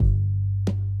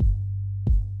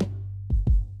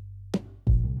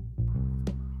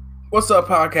What's up,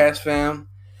 podcast fam?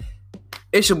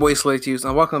 It's your boy Slick Juice,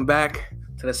 and welcome back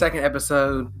to the second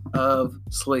episode of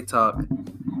Slick Talk.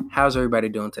 How's everybody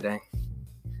doing today?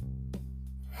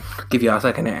 Give y'all a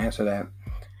second to answer that.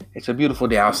 It's a beautiful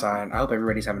day outside. I hope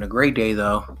everybody's having a great day,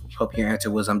 though. Hope your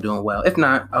answer was I'm doing well. If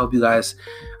not, I hope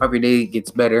your day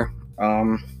gets better.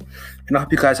 And I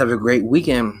hope you guys have a great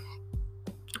weekend,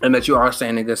 and that you are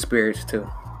staying in good spirits too.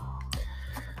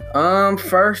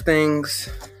 First things,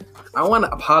 I want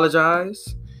to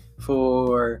apologize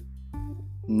for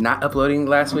not uploading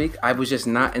last week. I was just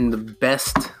not in the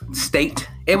best state.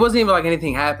 It wasn't even like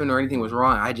anything happened or anything was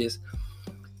wrong. I just,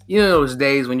 those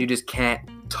days when you just can't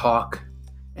talk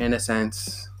in a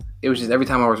sense. It was just every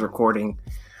time I was recording,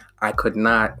 I could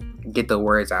not get the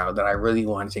words out that I really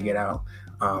wanted to get out.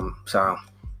 So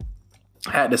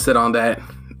I had to sit on that,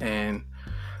 and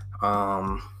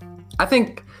I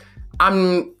think I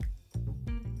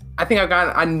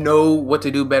know what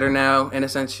to do better now, in a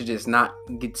sense, to just not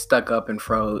get stuck up and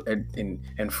freeze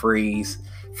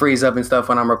up and stuff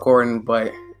when I'm recording,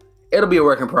 but it'll be a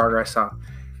work in progress. So,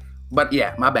 but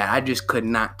yeah, my bad. I just could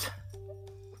not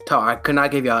talk. I could not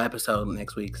give y'all an episode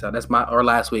next week. So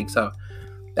last week. So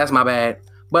that's my bad.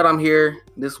 But I'm here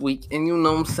this week, and you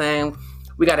know what I'm saying?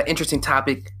 We got an interesting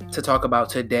topic to talk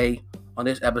about today on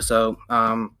this episode.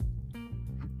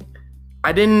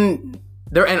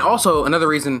 And also another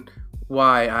reason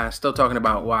why I'm still talking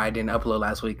about why I didn't upload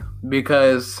last week,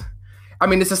 because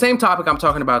it's the same topic I'm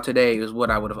talking about today is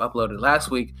what I would have uploaded last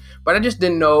week, but I just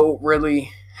didn't know really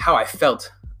how I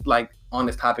felt like on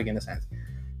this topic in a sense,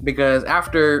 because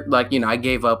after I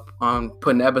gave up on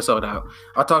putting the episode out,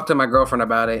 I talked to my girlfriend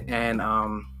about it, and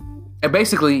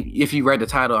basically, if you read the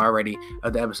title already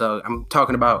of the episode, I'm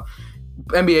talking about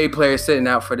NBA players sitting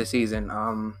out for the season.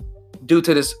 Due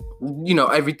to this,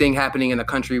 everything happening in the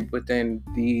country within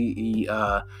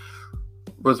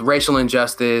with racial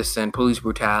injustice and police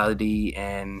brutality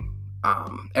and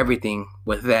everything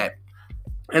with that.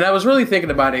 And I was really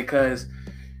thinking about it because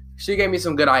she gave me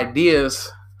some good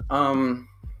ideas, or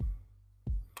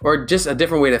just a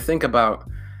different way to think about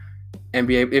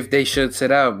NBA if they should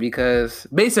sit out. Because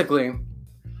basically,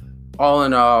 all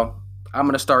in all, I'm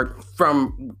going to start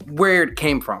from where it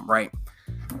came from, right?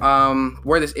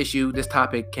 Where this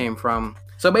topic came from.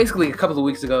 So basically, a couple of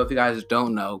weeks ago, if you guys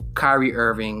don't know, Kyrie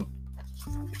Irving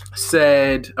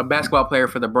said, a basketball player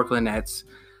for the Brooklyn Nets,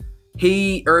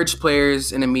 he urged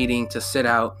players in a meeting to sit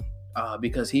out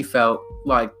because he felt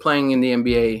like playing in the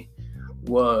NBA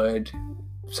would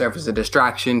serve as a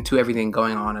distraction to everything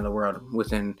going on in the world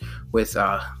with the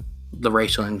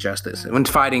racial injustice, when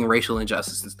fighting racial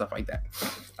injustice and stuff like that.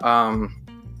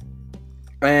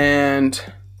 And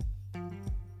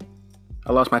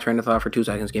I lost my train of thought for 2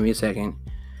 seconds. Give me a second.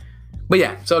 But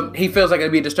yeah, so he feels like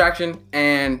it'd be a distraction,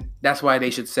 and that's why they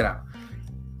should sit out.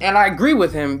 And I agree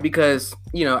with him because,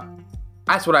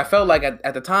 that's what I felt like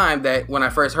at the time, that when I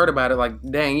first heard about it, like,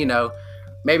 dang,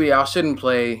 maybe y'all shouldn't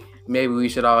play. Maybe we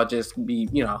should all just be,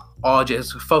 all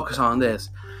just focus on this.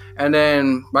 And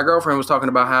then my girlfriend was talking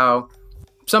about how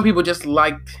some people just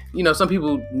some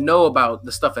people know about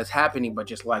the stuff that's happening, but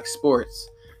just like sports.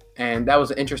 And that was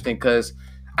interesting because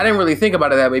I didn't really think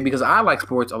about it that way, because I like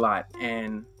sports a lot,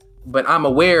 but I'm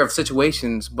aware of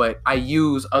situations, but I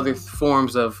use other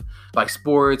forms of like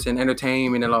sports and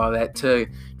entertainment and all that to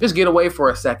just get away for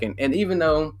a second. And even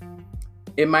though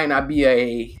it might not be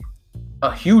a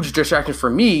huge distraction for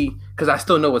me, because I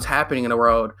still know what's happening in the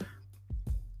world,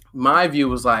 my view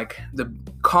was like the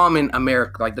common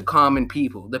America, like the common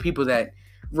people, the people that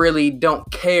really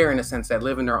don't care, in a sense, that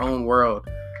live in their own world,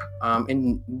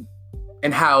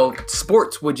 and how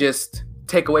sports would just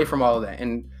take away from all of that.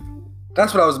 And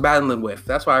that's what I was battling with.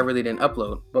 That's why I really didn't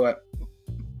upload. But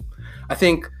I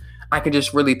think I could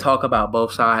just really talk about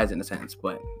both sides in a sense.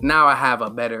 But now I have a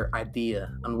better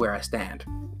idea on where I stand.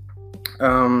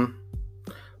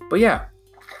 But yeah,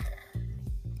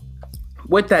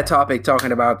 with that topic,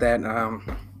 talking about that,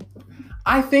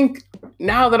 I think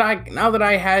now that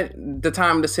I had the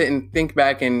time to sit and think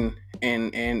back and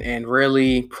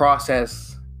really process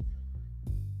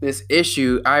this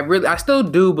issue, I still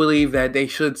do believe that they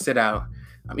should sit out,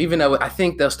 even though I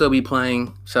think they'll still be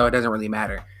playing, so it doesn't really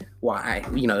matter why.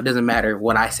 It doesn't matter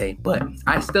what I say, but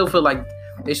I still feel like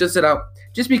they should sit out,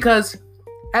 just because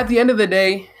at the end of the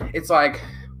day, it's like,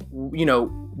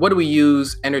 what do we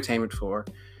use entertainment for?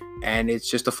 And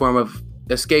it's just a form of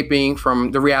escaping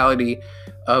from the reality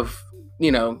of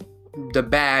the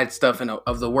bad stuff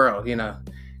of the world,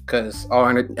 because all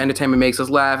entertainment makes us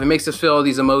laugh. It makes us feel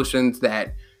these emotions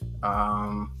that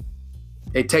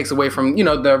it takes away from,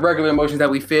 the regular emotions that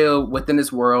we feel within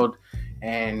this world,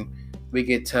 and we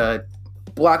get to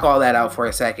block all that out for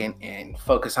a second and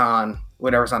focus on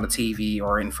whatever's on the TV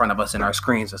or in front of us in our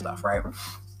screens and stuff, right?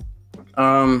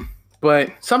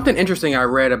 But something interesting I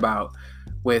read about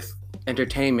with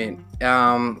entertainment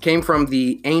came from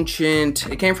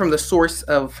the source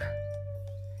of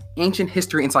Ancient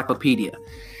History Encyclopedia.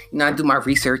 I do my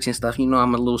research and stuff. I'm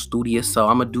a little studious, so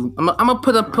I'm gonna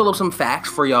pull up some facts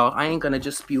for y'all. I ain't gonna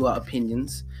just spew out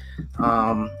opinions.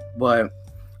 But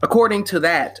according to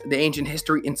that, the Ancient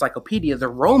History Encyclopedia, the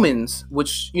Romans,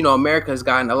 which America has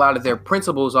gotten a lot of their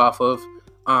principles off of.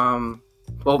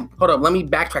 Well, hold up. Let me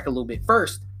backtrack a little bit.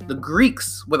 First, the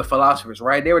Greeks were the philosophers,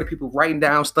 right? They were the people writing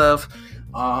down stuff.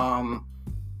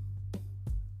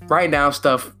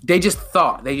 They just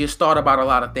thought about a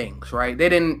lot of things, right? They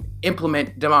didn't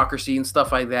implement democracy and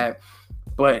stuff like that,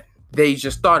 but they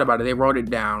just thought about it. They wrote it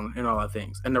down and all that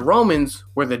things. And the Romans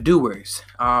were the doers.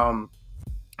 Shout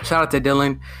out to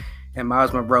Dylan and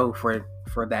Miles, my bro, for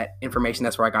that information.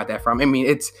 That's where I got that from. I mean,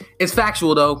 it's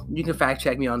factual though. You can fact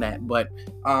check me on that. But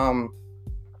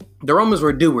the Romans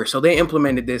were doers, so they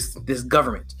implemented this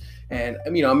government. And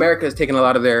America has taken a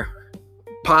lot of their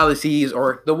policies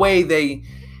or the way they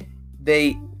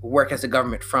work as a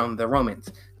government from the Romans.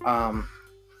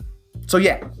 So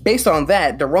yeah, based on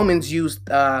that, the Romans used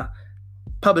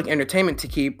public entertainment to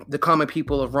keep the common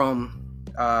people of Rome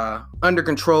under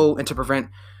control and to prevent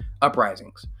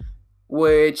uprisings.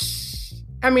 Which,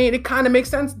 it kind of makes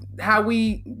sense how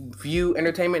we view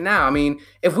entertainment now.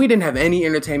 If we didn't have any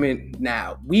entertainment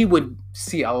now, we would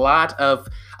see a lot of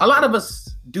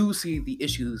us do see the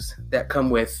issues that come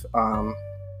with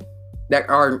that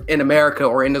are in America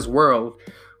or in this world.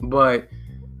 But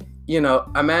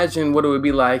imagine what it would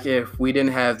be like if we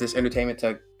didn't have this entertainment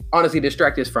to honestly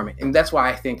distract us from it. And that's why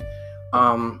I think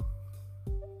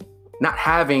not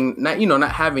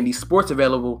having these sports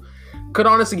available could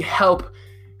honestly help,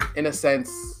 in a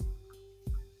sense,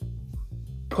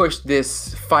 push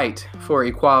this fight for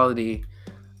equality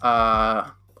a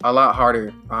lot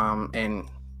harder, and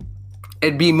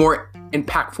it'd be more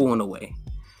impactful in a way.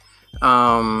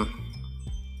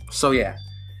 So yeah.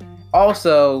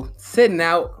 Also, sitting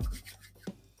out,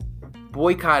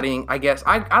 boycotting, I guess.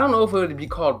 I don't know if it would be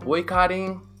called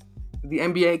boycotting the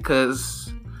NBA,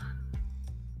 because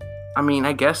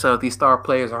I guess so. If these star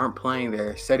players aren't playing,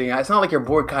 they're setting out. It's not like you're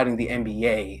boycotting the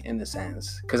NBA in the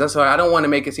sense, because that's why I don't want to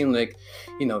make it seem like,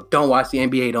 don't watch the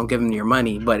NBA, don't give them your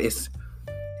money. But it's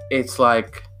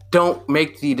like, don't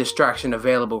make the distraction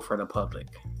available for the public.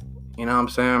 You know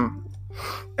what I'm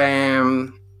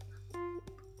saying?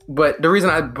 But the reason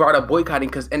I brought up boycotting,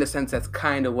 because in a sense, that's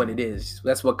kind of what it is.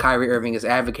 That's what Kyrie Irving is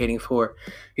advocating for.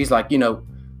 He's like,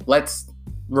 let's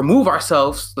remove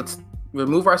ourselves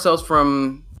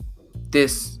from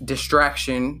this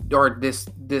distraction or this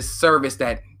service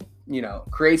that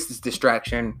creates this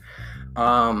distraction.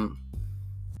 And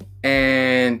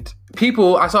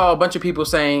I saw a bunch of people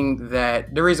saying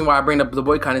that the reason why I bring up the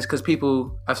boycott is because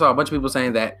I saw a bunch of people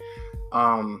saying that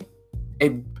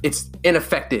it's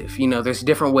ineffective. There's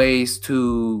different ways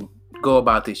to go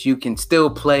about this. You can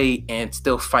still play and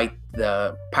still fight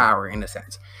the power in a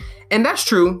sense. And that's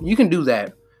true. You can do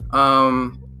that.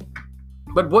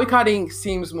 But boycotting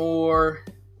seems more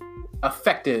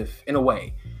effective in a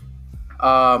way.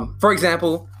 For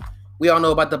example, we all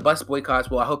know about the bus boycotts.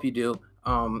 Well, I hope you do.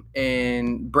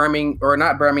 In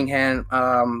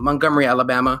Montgomery,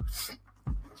 Alabama.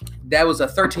 That was a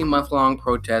 13-month-long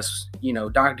protest.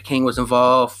 Dr. King was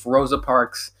involved, Rosa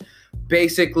Parks.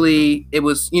 Basically, it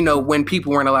was, when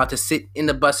people weren't allowed to sit in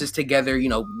the buses together,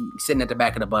 sitting at the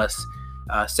back of the bus,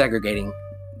 segregating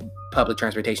public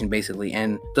transportation, basically.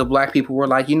 And the black people were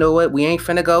like, you know what? We ain't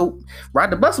finna go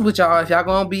ride the buses with y'all if y'all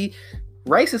gonna be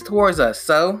racist towards us.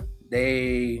 So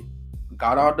they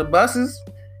got off the buses.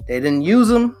 They didn't use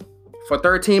them for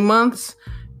 13 months.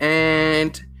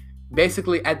 And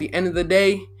basically, at the end of the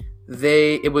day,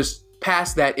 it was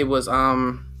passed that it was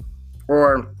the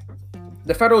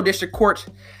federal district court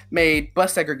made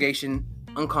bus segregation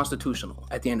unconstitutional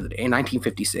at the end of the day in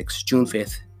 1956, June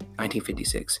 5th,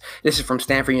 1956. This is from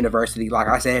Stanford University. Like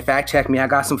I said, fact check me. I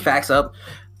got some facts up.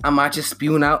 I'm not just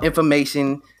spewing out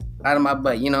information out of my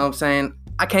butt. You know what I'm saying?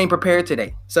 I came prepared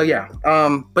today. So yeah,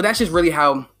 but that's just really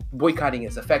how boycotting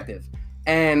is effective.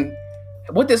 And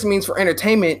what this means for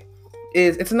entertainment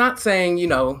is it's not saying, we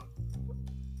don't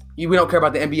care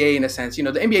about the NBA in a sense. The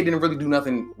NBA didn't really do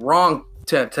nothing wrong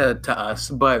to us,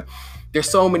 but there's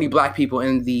so many black people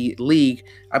in the league.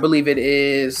 I believe it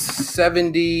is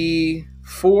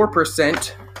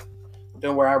 74%.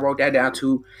 Don't worry, I wrote that down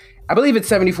too. I believe it's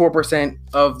 74%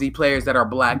 of the players that are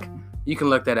black. You can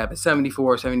look that up. It's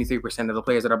 74 or 73% of the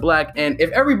players that are black. And if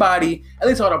everybody, at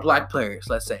least all the black players,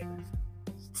 let's say,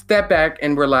 step back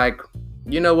and we're like,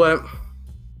 you know what?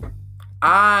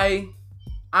 I'm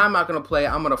not gonna play.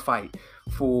 I'm gonna fight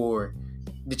for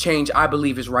the change I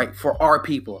believe is right for our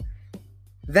people.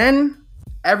 Then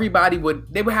everybody would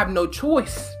have no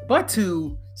choice but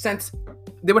to, since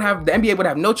the NBA would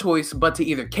have no choice but to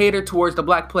either cater towards the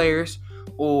black players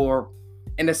or,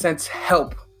 in a sense,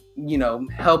 help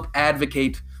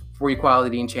advocate for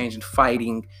equality and change and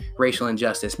fighting racial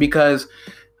injustice, because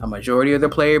a majority of the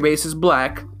player base is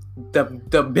black.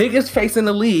 The biggest face in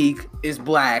the league is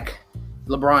black,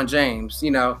 LeBron James.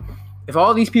 If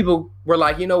all these people were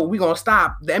like, we're gonna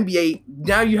stop the NBA,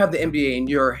 now you have the NBA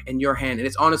in your hand, and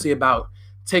it's honestly about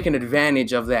taking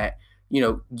advantage of that,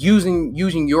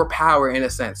 using your power in a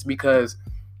sense, because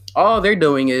all the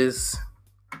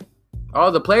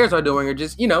players are doing are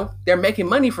just, they're making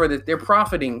money for this. They're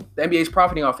profiting. The NBA is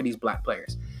profiting off of these black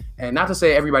players. And not to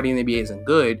say everybody in the NBA isn't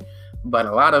good, but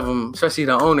a lot of them, especially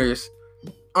the owners,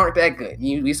 aren't that good.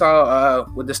 We saw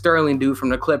with the Sterling dude from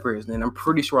the Clippers, and I'm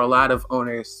pretty sure a lot of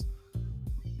owners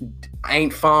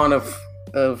ain't fond of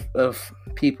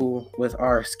people with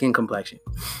our skin complexion.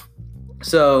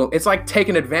 So it's like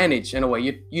taking advantage in a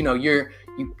way.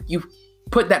 You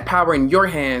put that power in your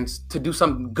hands to do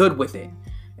something good with it.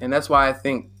 And that's why I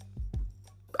think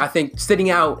sitting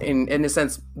out and, in a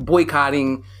sense,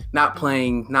 boycotting, not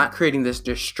playing, not creating this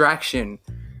distraction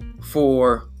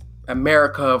for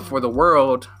America, for the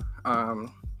world,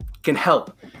 can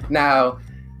help. Now,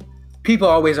 people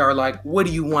always are like, what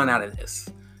do you want out of this?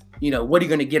 What are you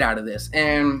going to get out of this?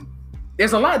 And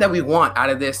there's a lot that we want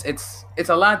out of this. It's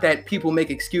a lot that people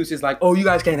make excuses like, oh, you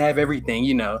guys can't have everything.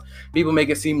 People make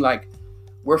it seem like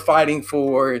we're fighting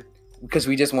for, because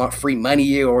we just want free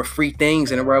money or free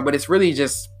things in the world, but it's really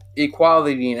just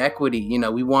equality and equity.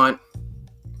 We want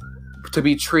to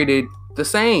be treated the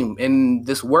same in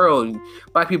this world.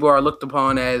 Black people are looked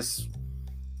upon as,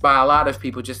 by a lot of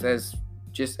people, just as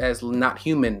not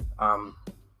human,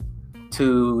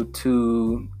 to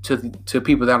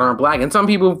people that aren't black. And some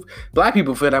people, black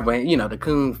people, feel that way, the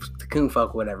coon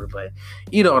folk, whatever, but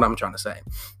you know what I'm trying to say.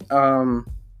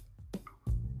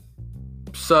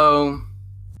 So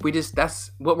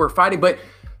that's what we're fighting. But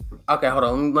okay, hold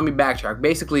on, let me backtrack.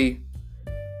 Basically,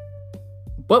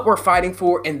 what we're fighting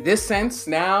for in this sense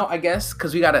now, I guess,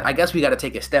 because we gotta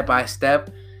take it step by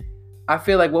step. I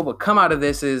feel like what would come out of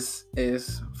this is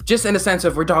just in the sense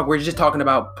of we're just talking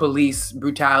about police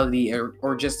brutality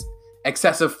or just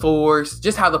excessive force,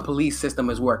 just how the police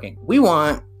system is working. We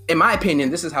want, in my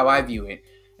opinion, this is how I view it,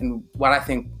 and what I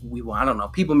think we want. I don't know.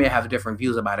 People may have different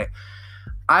views about it.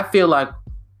 I feel like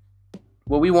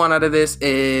what we want out of this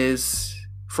is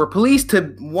for police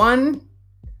to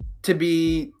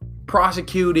be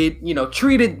prosecuted,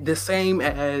 treated the same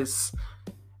as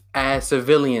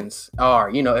civilians are.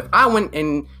 If I went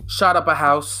and shot up a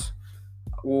house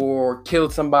or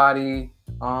killed somebody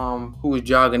who was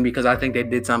jogging because I think they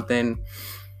did something,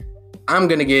 I'm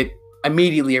gonna get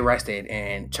immediately arrested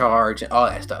and charged and all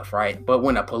that stuff, right? But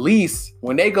when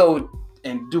they go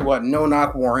and do a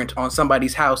no-knock warrant on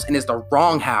somebody's house and it's the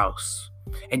wrong house,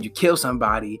 and you kill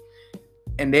somebody,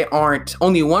 and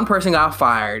only one person got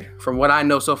fired, from what I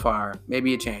know so far.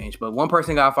 Maybe it changed, but one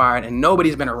person got fired and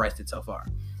nobody's been arrested so far,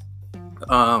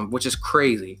 which is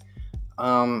crazy.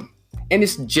 And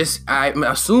it's just, I'm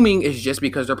assuming it's just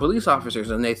because they're police officers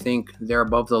and they think they're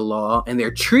above the law and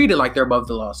they're treated like they're above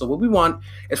the law. So what we want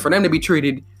is for them to be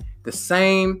treated the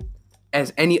same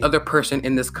as any other person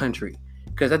in this country.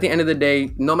 Because at the end of the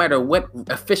day, no matter what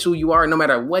official you are, no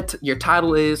matter what your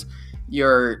title is,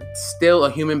 you're still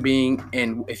a human being.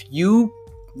 And if you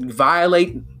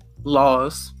violate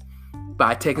laws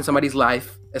by taking somebody's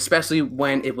life, especially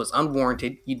when it was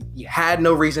unwarranted, you had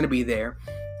no reason to be there,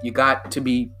 you got to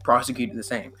be prosecuted the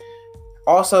same.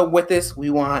 Also, with this, we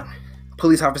want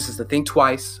police officers to think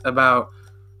twice about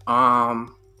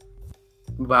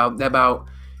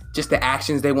just the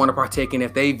actions they want to partake in.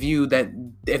 If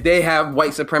they have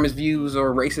white supremacist views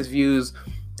or racist views,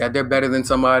 that they're better than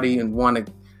somebody and want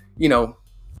to,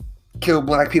 kill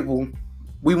black people,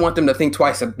 we want them to think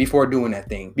twice before doing that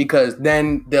thing, because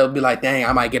then they'll be like, dang,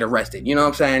 I might get arrested. You know what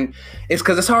I'm saying? It's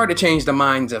because it's hard to change the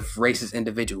minds of racist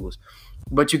individuals,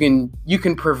 but you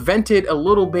can prevent it a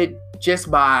little bit just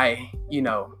by,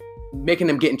 making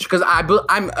them get in, because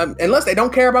I'm unless they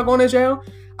don't care about going to jail,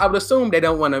 I would assume they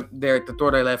don't want to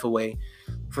throw their life away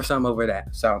for some over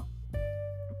that. So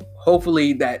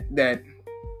hopefully that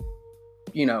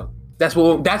that's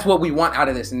what we want out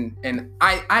of this. And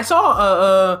I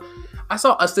saw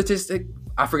a statistic.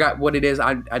 I forgot what it is.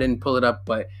 I didn't pull it up,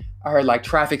 but I heard like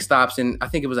traffic stops in, I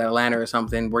think it was Atlanta or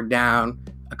something, were down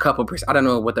couple percent. I don't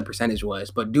know what the percentage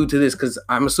was, but due to this, because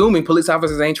I'm assuming police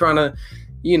officers ain't trying to,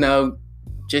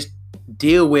 just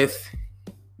deal with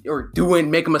or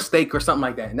make a mistake or something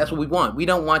like that. And that's what we want. We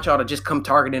don't want y'all to just come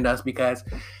targeting us because,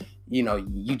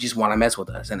 you just want to mess with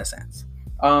us in a sense.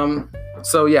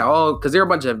 So yeah, because there are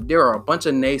a bunch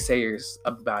of naysayers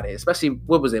about it, especially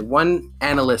one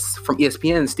analyst from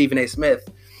ESPN, Stephen A. Smith.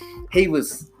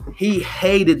 He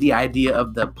hated the idea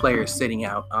of the players sitting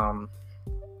out.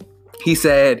 He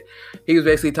said he was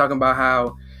basically talking about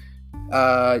how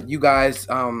you guys,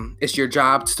 it's your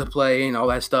job to play and all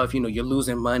that stuff. You're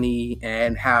losing money,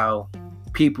 and how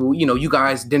people, you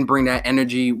guys didn't bring that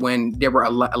energy when there were a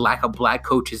lack of black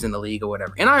coaches in the league or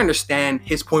whatever. And I understand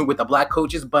his point with the black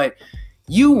coaches, but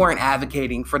you weren't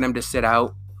advocating for them to sit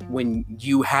out when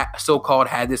you so-called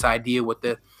had this idea with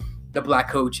the black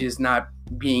coaches not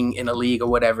being in a league or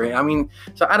whatever. I mean,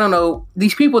 so I don't know.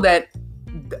 These people that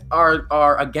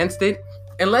are against it,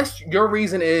 unless your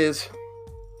reason is,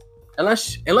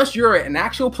 unless you're an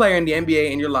actual player in the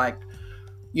NBA and you're like,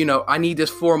 I need this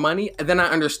for money, then I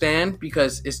understand,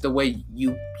 because it's the way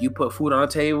you put food on the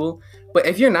table. But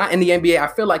if you're not in the NBA, I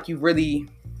feel like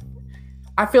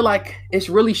it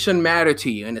really shouldn't matter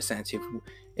to you in a sense.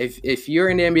 If you're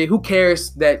in the NBA, who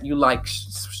cares that you like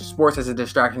sports as a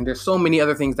distraction? There's so many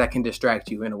other things that can distract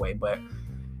you in a way. But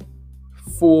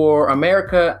for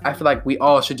America, I feel like we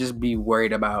all should just be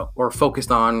worried about or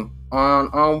focused on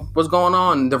what's going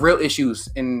on, the real issues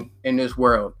in this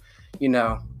world,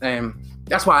 and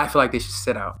that's why I feel like they should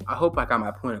sit out. I hope I got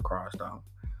my point across, though.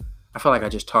 I feel like I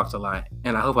just talked a lot,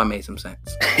 and I hope I made some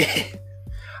sense.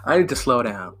 I need to slow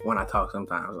down when I talk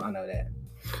sometimes. I know that.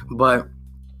 But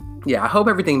yeah, I hope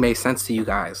everything made sense to you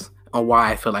guys on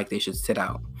why I feel like they should sit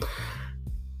out.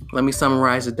 Let me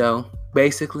summarize it, though.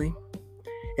 Basically,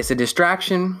 it's a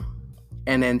distraction,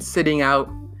 and then sitting out,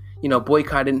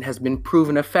 boycotting has been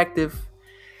proven effective.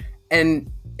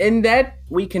 And in that,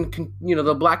 we can,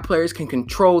 the black players can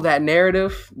control that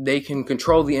narrative. They can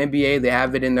control the NBA. They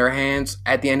have it in their hands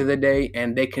at the end of the day,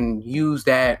 and they can use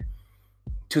that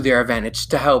to their advantage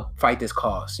to help fight this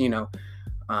cause,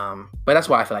 But that's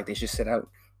why I feel like they should sit out.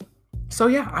 So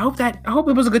yeah, I hope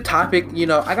it was a good topic.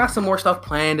 I got some more stuff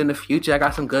planned in the future. I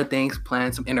got some good things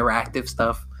planned, some interactive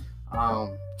stuff.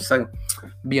 So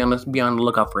be on the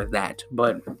lookout for that.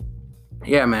 But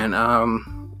yeah, man.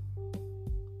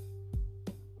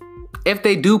 If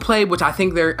they do play, which I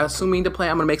think they're assuming to play,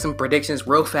 I'm going to make some predictions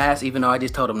real fast, even though I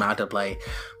just told them not to play.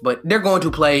 But they're going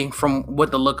to play from what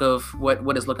the look of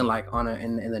what it's looking like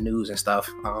in the news and stuff.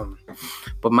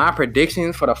 But my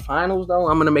predictions for the finals, though,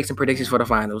 I'm going to make some predictions for the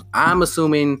finals. I'm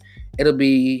assuming it'll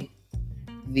be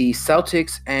the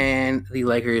Celtics and the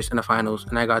Lakers in the finals.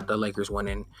 And I got the Lakers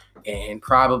winning in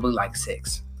probably like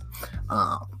 6.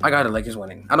 I got the Lakers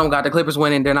winning. I don't got the Clippers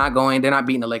winning. They're not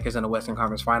beating the Lakers in the Western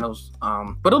Conference Finals.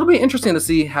 But it'll be interesting to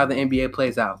see how the NBA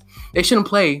plays out. They shouldn't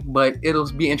play, but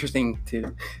it'll be interesting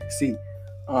to see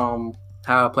how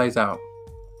it plays out.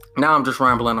 Now I'm just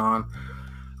rambling on.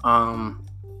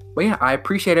 But yeah, I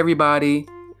appreciate everybody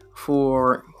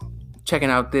for checking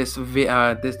out this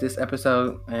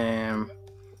episode, and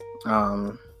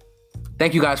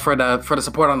thank you guys for the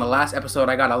support on the last episode.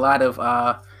 I got a lot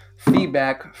of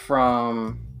feedback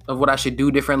of what I should do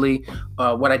differently,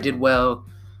 what I did well,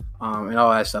 and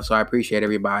all that stuff. So I appreciate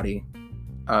everybody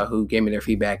who gave me their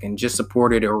feedback and just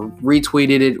supported or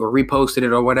retweeted it or reposted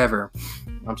it or whatever.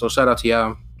 So shout out to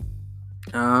y'all.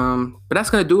 But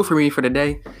that's gonna do it for me for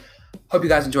today. Hope you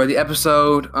guys enjoyed the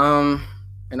episode. And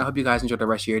I hope you guys enjoy the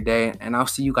rest of your day. And I'll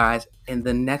see you guys in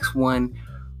the next one.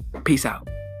 Peace out.